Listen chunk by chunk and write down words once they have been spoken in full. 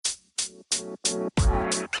Good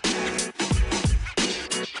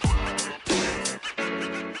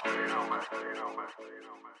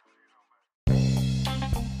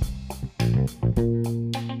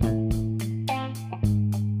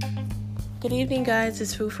evening, guys.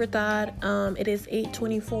 It's Food for Thought. It is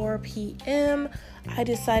 8:24 p.m. I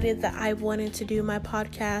decided that I wanted to do my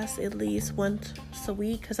podcast at least once a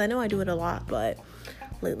week because I know I do it a lot, but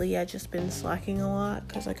lately I've just been slacking a lot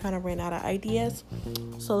because I kind of ran out of ideas.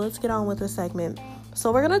 So let's get on with the segment.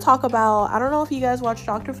 So we're going to talk about, I don't know if you guys watch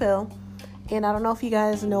Dr. Phil, and I don't know if you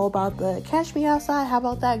guys know about the Catch Me Outside, How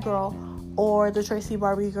About That Girl, or the Tracy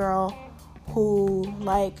Barbie girl who,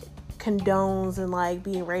 condones and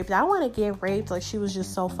being raped. I want to get raped. She was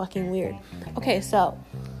just so fucking weird. Okay, so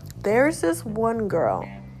there's this one girl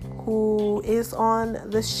who is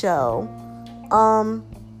on the show.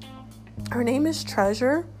 Her name is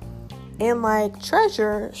Treasure, and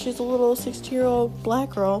Treasure, she's a little 16-year-old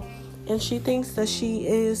black girl, and she thinks that she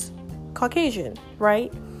is Caucasian,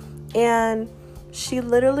 right? And she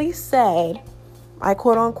literally said, I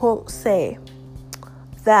quote unquote say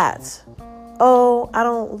that, oh, I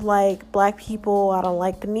don't like black people, I don't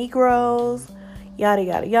like the Negroes, yada,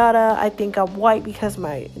 yada, yada. I think I'm white because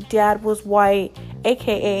my dad was white,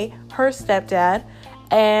 aka her stepdad.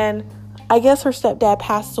 And I guess her stepdad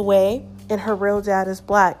passed away and her real dad is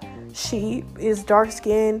black. She is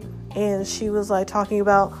dark-skinned, and she was talking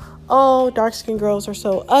about, oh, dark-skinned girls are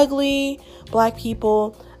so ugly, black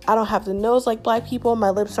people, I don't have the nose like black people,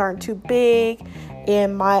 my lips aren't too big,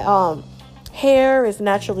 and my hair is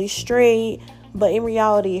naturally straight. But in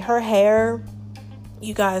reality, her hair,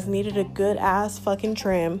 you guys, needed a good ass fucking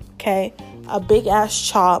trim, okay? A big ass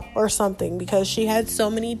chop or something, because she had so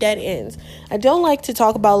many dead ends. I don't like to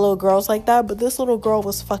talk about little girls like that, but this little girl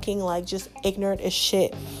was fucking just ignorant as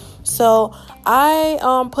shit. So I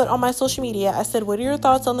put on my social media, I said, what are your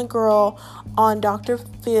thoughts on the girl on Dr.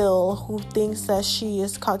 Phil who thinks that she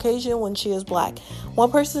is Caucasian when she is black?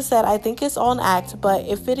 One person said, I think it's all an act, but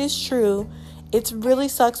if it is true, it really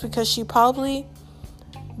sucks because she probably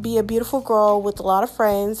be a beautiful girl with a lot of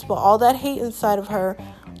friends, but all that hate inside of her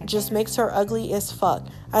just makes her ugly as fuck.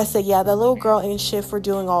 I said, yeah, that little girl ain't shit for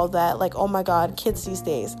doing all that. Oh my God, kids these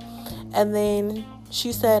days. And then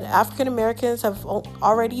she said, African Americans have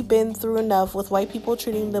already been through enough with white people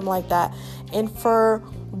treating them like that. And for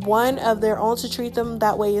one of their own to treat them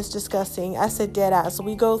that way is disgusting. I said, dead ass.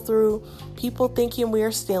 We go through people thinking we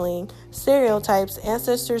are stealing, stereotypes,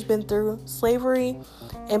 ancestors been through slavery,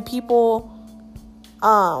 and people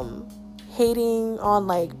hating on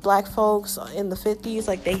black folks in the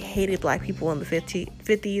 50s. They hated black people in the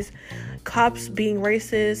 50s. Cops being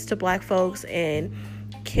racist to black folks and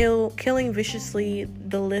killing viciously.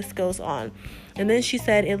 The list goes on. And then she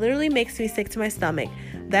said, it literally makes me sick to my stomach.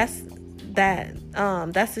 That's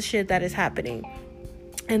the shit that is happening.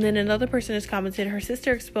 And then another person has commented, her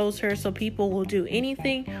sister exposed her, so people will do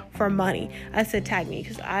anything for money. I said, tag me,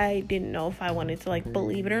 because I didn't know if I wanted to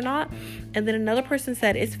believe it or not. And then another person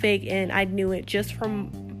said, it's fake, and I knew it just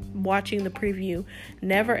from watching the preview.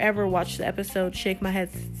 Never ever watched the episode. Shake my head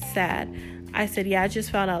sad. I said, yeah, I just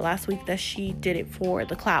found out last week that she did it for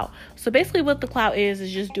the clout. So basically what the clout is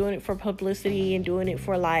just doing it for publicity and doing it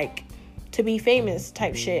for to be famous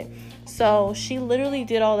type shit. So she literally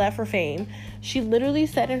did all that for fame. She literally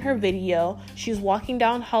said in her video, she was walking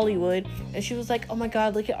down Hollywood and she was like, oh my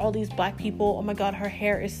God, look at all these black people. Oh my God, her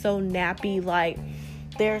hair is so nappy.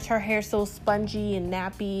 There's her hair so spongy and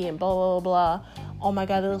nappy and blah, blah, blah. Oh my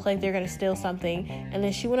God, they look like they're going to steal something. And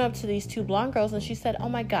then she went up to these two blonde girls and she said, oh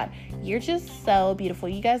my God, you're just so beautiful.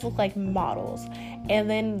 You guys look like models. And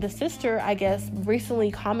then the sister, I guess,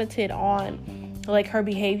 recently commented on her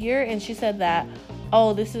behavior, and she said that,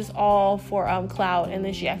 oh, this is all for clout, and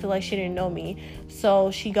then she acted like she didn't know me.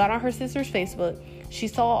 So she got on her sister's Facebook. She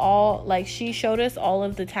saw all, she showed us all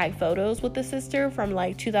of the tag photos with the sister from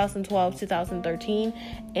 2012, 2013,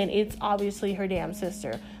 and it's obviously her damn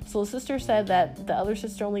sister. So the sister said that the other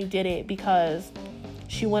sister only did it because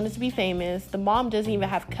she wanted to be famous. The mom doesn't even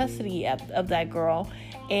have custody of that girl,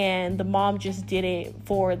 and the mom just did it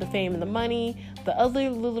for the fame and the money. The other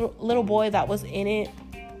little boy that was in it,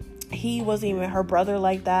 he wasn't even her brother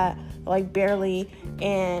like that, barely,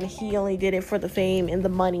 and he only did it for the fame and the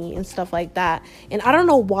money and stuff like that. And I don't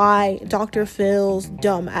know why Dr. Phil's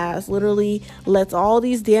dumb ass literally lets all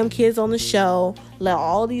these damn kids on the show, let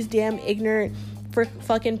all these damn ignorant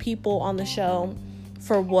fucking people on the show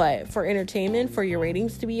For what? For entertainment? For your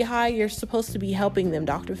ratings to be high? You're supposed to be helping them,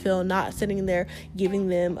 Dr. Phil, not sitting there giving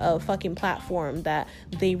them a fucking platform that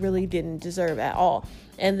they really didn't deserve at all.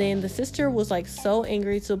 And then the sister was like so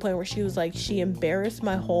angry to the point where she was like, she embarrassed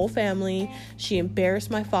my whole family. She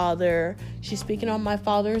embarrassed my father. She's speaking on my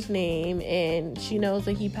father's name, and she knows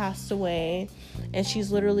that he passed away. And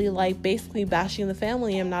she's literally like basically bashing the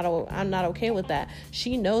family. I'm not okay with that.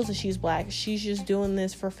 She knows that she's black. She's just doing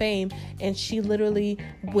this for fame, and she literally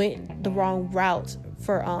went the wrong route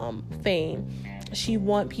for fame. She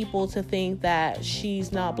want people to think that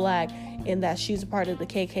she's not black and that she's a part of the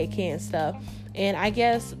KKK and stuff. And I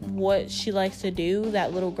guess what she likes to do,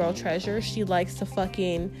 that little girl Treasure, she likes to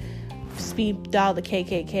fucking speed dial the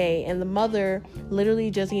KKK, and the mother literally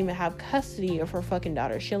doesn't even have custody of her fucking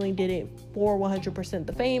daughter. She only did it for 100%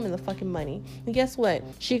 the fame and the fucking money. And guess what?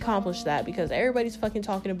 She accomplished that, because everybody's fucking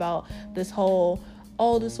talking about this whole,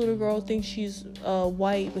 oh, this little girl thinks she's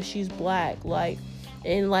white, but she's black.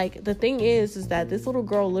 And the thing is that this little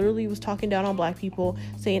girl literally was talking down on black people,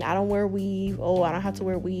 saying, I don't wear weave. Oh, I don't have to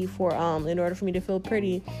wear weave for in order for me to feel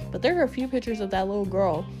pretty. But there are a few pictures of that little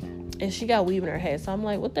girl, and she got weave in her head. So I'm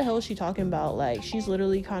like, what the hell is she talking about? Like, she's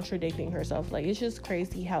literally contradicting herself. Like, it's just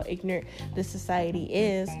crazy how ignorant this society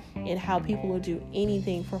is, and how people will do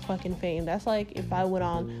anything for fucking fame. That's like if I went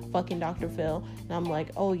on fucking Dr. Phil and I'm like,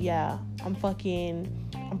 oh yeah, I'm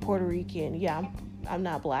Puerto Rican. Yeah, I'm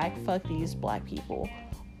not black. Fuck these black people.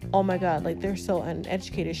 Oh my god, like, they're so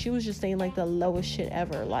uneducated. She was just saying like the lowest shit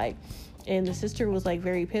ever. Like, and the sister was like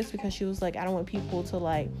very pissed, because she was like, I don't want people to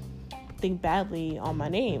like think badly on my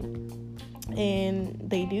name. And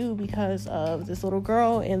they do, because of this little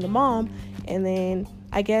girl and the mom. And then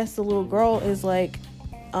I guess the little girl is like,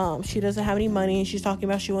 she doesn't have any money, and she's talking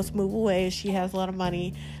about she wants to move away. She has a lot of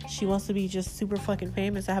money. She wants to be just super fucking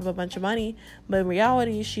famous, to have a bunch of money. But in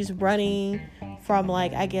reality, she's running from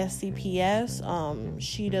like, I guess, CPS.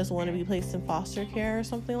 She doesn't want to be placed in foster care or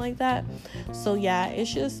something like that. So yeah,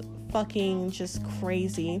 it's just fucking just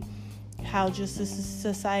crazy how just this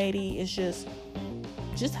society is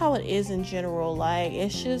just how it is in general. Like,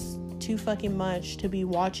 it's just too fucking much to be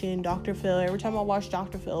watching Dr. Phil. Every time I watch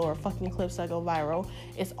Dr. Phil or fucking clips that go viral,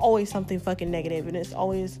 it's always something fucking negative, and it's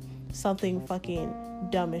always something fucking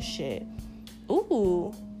dumb as shit.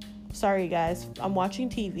 Ooh, sorry guys, I'm watching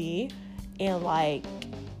TV, and like,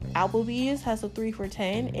 Applebee's has a 3 for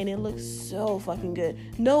 $10, and it looks so fucking good.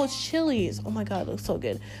 No, it's Chili's. Oh my god, it looks so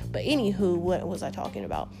good. But anywho, what was I talking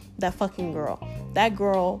about? That fucking girl. That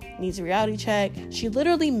girl needs a reality check. She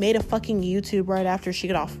literally made a fucking YouTube right after she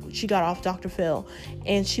got off Dr. Phil,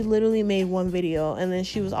 and she literally made one video, and then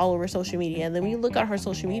she was all over social media. And then when you look at her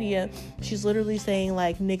social media, she's literally saying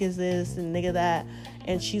like niggas this and nigga that,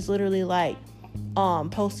 and she's literally like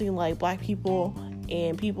posting like black people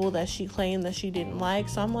and people that she claimed that she didn't like.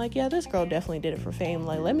 So I'm like, yeah, this girl definitely did it for fame.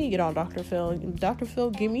 Like, let me get on Dr. Phil. Dr. Phil,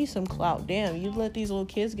 give me some clout. Damn, you let these little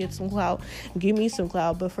kids get some clout. Give me some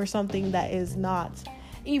clout, but for something that is not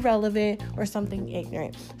irrelevant or something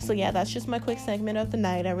ignorant. So yeah, that's just my quick segment of the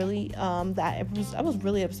night. I was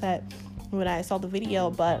really upset when I saw the video,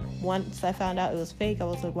 but once I found out it was fake, I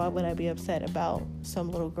was like, why would I be upset about some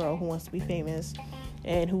little girl who wants to be famous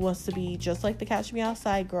and who wants to be just like the Catch Me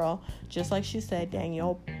Outside girl, just like she said,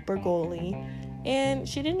 Danielle Bregoli. And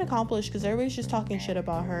she didn't accomplish, because everybody's just talking shit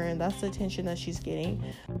about her, and that's the attention that she's getting.